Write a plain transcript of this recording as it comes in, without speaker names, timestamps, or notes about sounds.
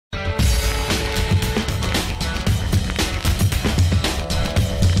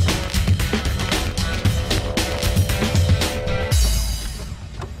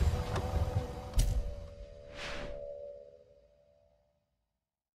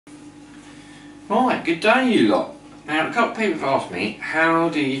Right, good day you lot. Now a couple of people have asked me, how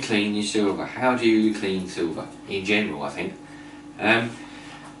do you clean your silver? How do you clean silver? In general, I think. I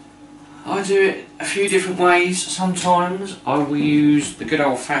do it a few different ways. Sometimes I will use the good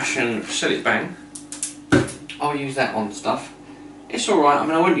old fashioned Sillet Bang. I'll use that on stuff. It's alright, I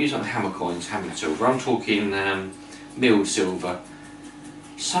mean I wouldn't use it on hammer coins, hammer silver. I'm talking milled silver.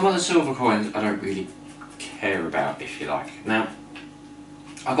 Some of the silver coins I don't really care about, if you like. Now,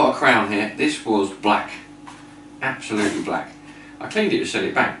 I've got a crown here. This was black. Absolutely black. I cleaned it with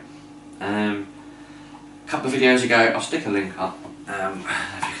Sillet Bang. A couple of videos ago, I'll stick a link up. If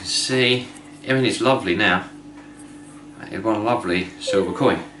you can see, I mean it's lovely now. It's got a lovely silver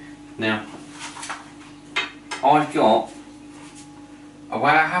coin. Now, I've got a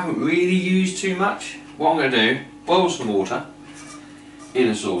way I haven't really used too much. What I'm going to do, boil some water in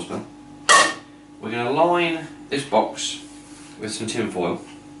a saucepan. We're going to line this box with some tin foil.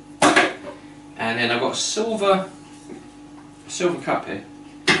 And then I've got a silver cup here.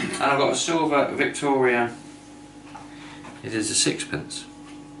 And I've got a silver Victoria. It is a sixpence.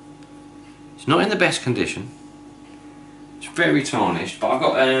 It's not in the best condition. It's very tarnished, but I've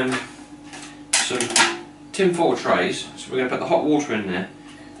got some tin foil trays. So we're going to put the hot water in there,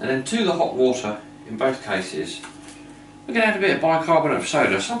 and then to the hot water, in both cases, we're going to add a bit of bicarbonate of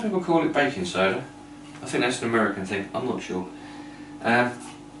soda. Some people call it baking soda. I think that's an American thing. I'm not sure.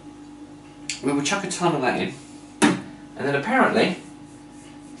 We will chuck a ton of that in, and then apparently,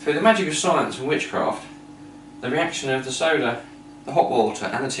 through the magic of science and witchcraft, the reaction of the soda, the hot water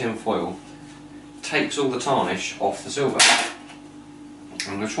and the tin foil takes all the tarnish off the silver.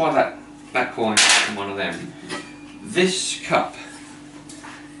 I'm going to try that coin in one of them. This cup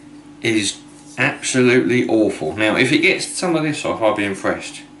is absolutely awful. Now if it gets some of this off, I'll be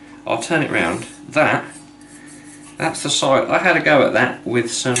impressed. I'll turn it round. That's the side. I had a go at that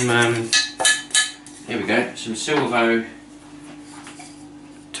with some, here we go, some Silvo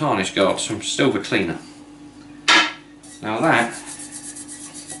tarnish guard, some silver cleaner. Now that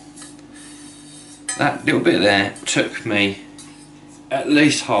little bit there took me at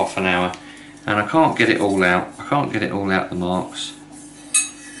least half an hour, and I can't get it all out. I can't get it all out the marks.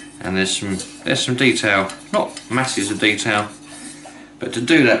 And there's some detail, not masses of detail, but to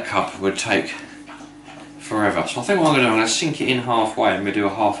do that cup would take forever. So I think what I'm going to do, sink it in halfway and we do a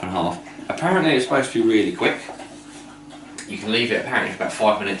half and half. Apparently it's supposed to be really quick. You can leave it apparently for about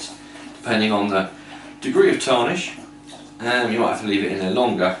 5 minutes, depending on the degree of tarnish. You might have to leave it in there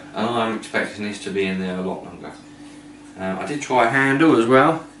longer, and I'm expecting this to be in there a lot longer. I did try a handle as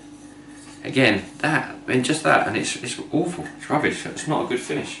well. Again, just that, and it's awful. It's rubbish. It's not a good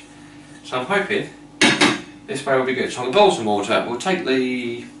finish. So I'm hoping this way will be good. So I'm going to boil some water. We'll take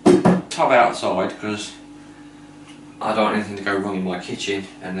the tub outside because I don't want anything to go wrong in my kitchen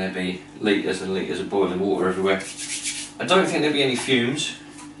and there'll be litres and litres of boiling water everywhere. I don't think there'll be any fumes.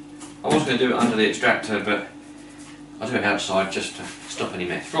 I was going to do it under the extractor, but I'll do it outside just to stop any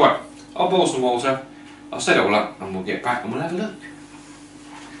mess. Right, I'll boil some water, I'll set it all up and we'll get back and we'll have a look.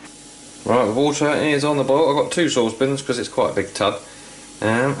 Right, the water is on the boil. I've got 2 saucepans because it's quite a big tub.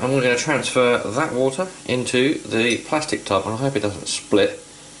 And we're going to transfer that water into the plastic tub, and I hope it doesn't split.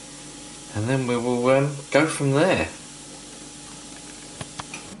 And then we will go from there.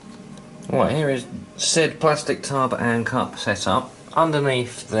 Right, here is said plastic tub and cup set up.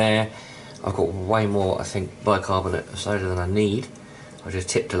 Underneath there I've got way more, I think, bicarbonate of soda than I need. I just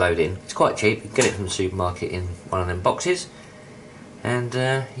tipped a load in. It's quite cheap. You can get it from the supermarket in one of them boxes. And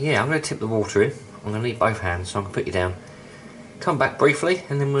yeah, I'm going to tip the water in. I'm going to need both hands, so I'm going to put you down. Come back briefly,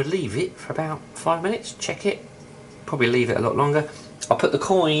 and then we'll leave it for about 5 minutes. Check it. Probably leave it a lot longer. I'll put the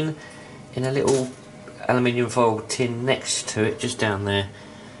coin in a little aluminium foil tin next to it, just down there.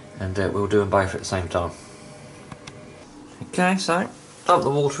 And we'll do them both at the same time. Okay, so dump the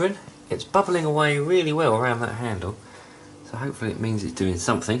water in. It's bubbling away really well around that handle, so hopefully it means it's doing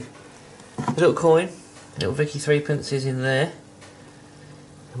something. A little coin, a little Vicky 3p is in there,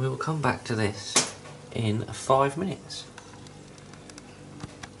 and we will come back to this in 5 minutes.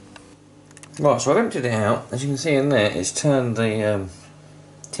 Right, so I've emptied it out. As you can see in there, it's turned the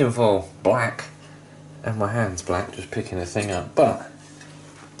tin foil black, and my hand's black just picking the thing up, but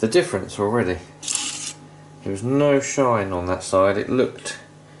the difference already. There was no shine on that side. It looked,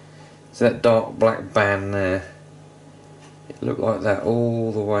 so that dark black band there, it looked like that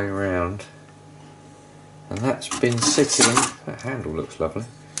all the way around, and that's been sitting, that handle looks lovely,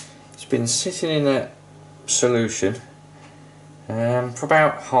 it's been sitting in that solution for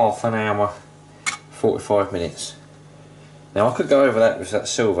about half an hour, 45 minutes. Now I could go over that with that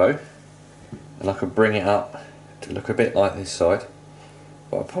Silvo and I could bring it up to look a bit like this side,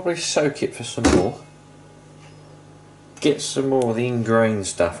 but I'll probably soak it for some more. Get some more of the ingrained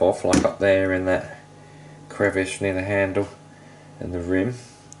stuff off, like up there in that crevice near the handle and the rim,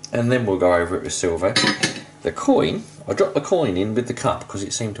 and then we'll go over it with silver. The coin, I dropped the coin in with the cup because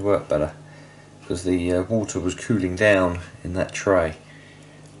it seemed to work better, because the water was cooling down in that tray.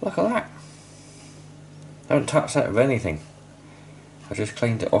 Look at that. Don't touch that with anything. I just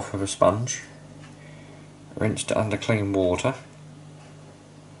cleaned it off with a sponge, rinsed it under clean water.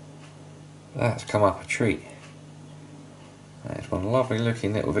 That's come up a treat. There's one lovely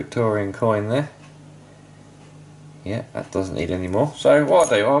looking little Victorian coin there. Yeah, that doesn't need any more. So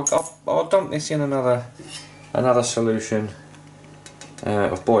what I'll do, I'll dump this in another solution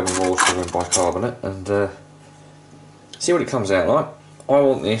of boiling water and bicarbonate, and see what it comes out like. I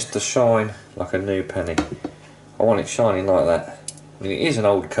want this to shine like a new penny. I want it shining like that. I mean, it is an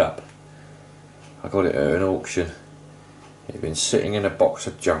old cup. I got it at an auction. It had been sitting in a box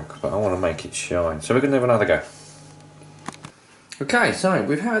of junk, but I want to make it shine. So we're going to have another go. Okay, so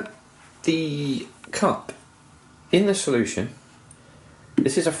we've had the cup in the solution.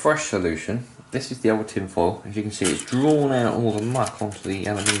 This is a fresh solution. This is the old tin foil. As you can see, it's drawn out all the muck onto the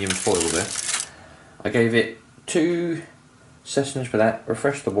aluminium foil there. I gave it 2 sessions for that,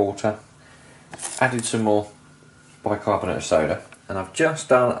 refreshed the water, added some more bicarbonate of soda, and I've just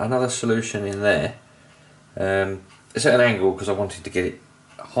done another solution in there. It's at an angle because I wanted to get it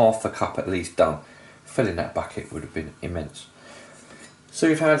half the cup at least done. Filling that bucket would have been immense. So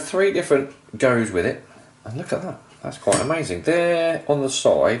we've had 3 different goes with it, and look at that, that's quite amazing. There on the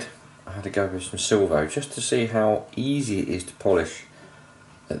side I had to go with some silver just to see how easy it is to polish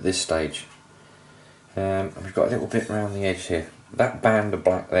at this stage. And we've got a little bit around the edge here. That band of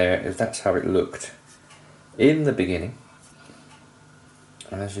black there, that's how it looked in the beginning,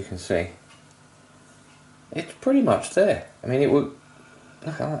 and as you can see, it's pretty much there. I mean, it would,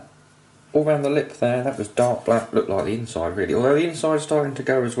 look at that, all around the lip there, that was dark black, looked like the inside really, although the inside's starting to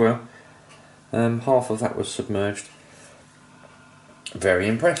go as well. Half of that was submerged. Very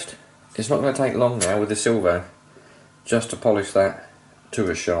impressed. It's not going to take long now with the silver just to polish that to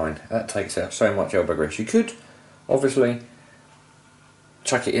a shine. That takes out so much elbow grease. You could obviously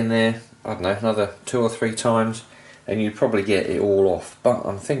chuck it in there, I don't know, another 2 or 3 times and you'd probably get it all off, but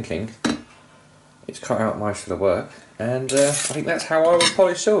I'm thinking it's cut out most of the work, and I think that's how I would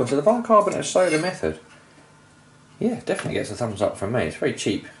polish silver. So the bicarbonate of soda method, yeah, definitely gets a thumbs up from me. It's very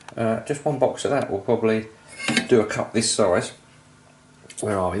cheap. Just 1 box of that will probably do a cup this size.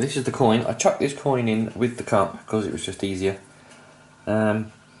 Where are we? This is the coin. I chucked this coin in with the cup because it was just easier.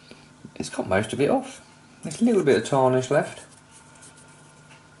 It's got most of it off. There's a little bit of tarnish left.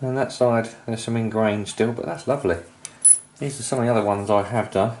 And that side there's some ingrained still, but that's lovely. These are some of the other ones I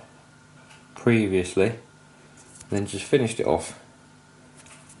have done previously, and then just finished it off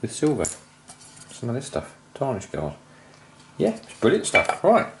with silver. Some of this stuff, tarnish guard. Yeah, it's brilliant stuff.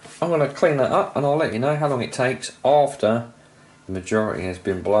 Right, I'm going to clean that up and I'll let you know how long it takes after the majority has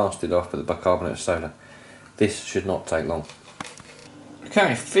been blasted off with the bicarbonate of soda. This should not take long.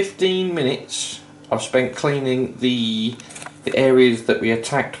 Okay, 15 minutes I've spent cleaning the areas that we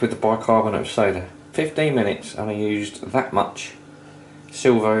attacked with the bicarbonate of soda. 15 minutes, and I used that much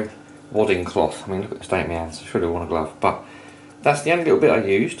silver wadding cloth. I mean, look at the state of my hands. I should have worn a glove, but that's the only little bit I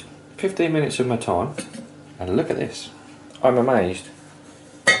used. 15 minutes of my time, and look at this. I'm amazed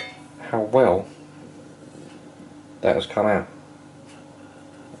how well that has come out.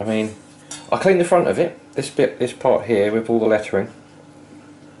 I mean, I cleaned the front of it, this part here with all the lettering,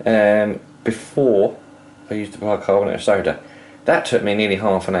 before I used the bicarbonate of soda. That took me nearly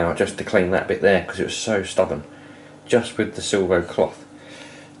half an hour just to clean that bit there because it was so stubborn, just with the silver cloth.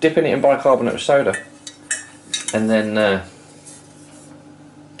 Dipping it in bicarbonate of soda and then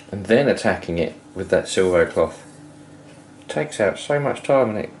attacking it with that silver cloth takes out so much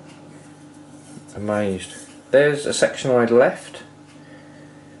time in it. Amazed. There's a section I'd left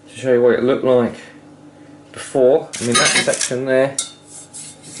to show you what it looked like before. I mean, that section there,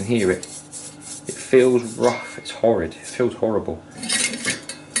 you can hear it. It feels rough, it's horrid, it feels horrible.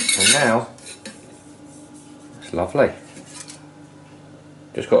 And now, it's lovely.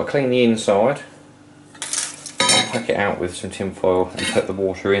 Just got to clean the inside, and pack it out with some tin foil and put the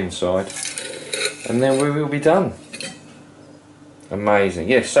water inside, and then we will be done. Amazing.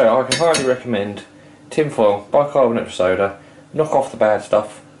 Yes, so I can highly recommend tin foil, bicarbonate of soda, knock off the bad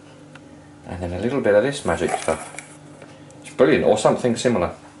stuff, and then a little bit of this magic stuff. It's brilliant, or something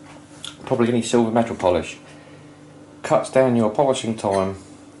similar. Probably any silver metal polish. Cuts down your polishing time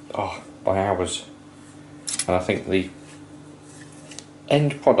by hours, and I think the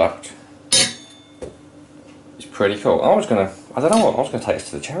end product is pretty cool. I was going to I don't know what, I was going to take this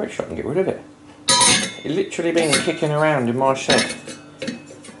to the charity shop and get rid of it. It literally been kicking around in my shed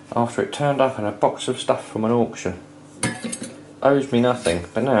after it turned up in a box of stuff from an auction. Owes me nothing,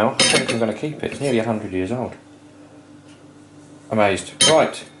 but now I think I'm going to keep it. It's nearly 100 years old. Amazed.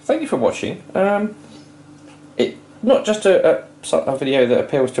 Right, thank you for watching. It not just a video that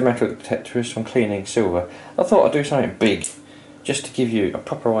appeals to metal detectorists on cleaning silver. I thought I'd do something big, just to give you a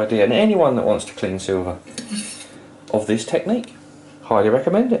proper idea, and anyone that wants to clean silver, of this technique. Highly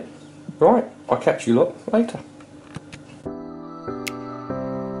recommend it. Right, I'll catch you lot later.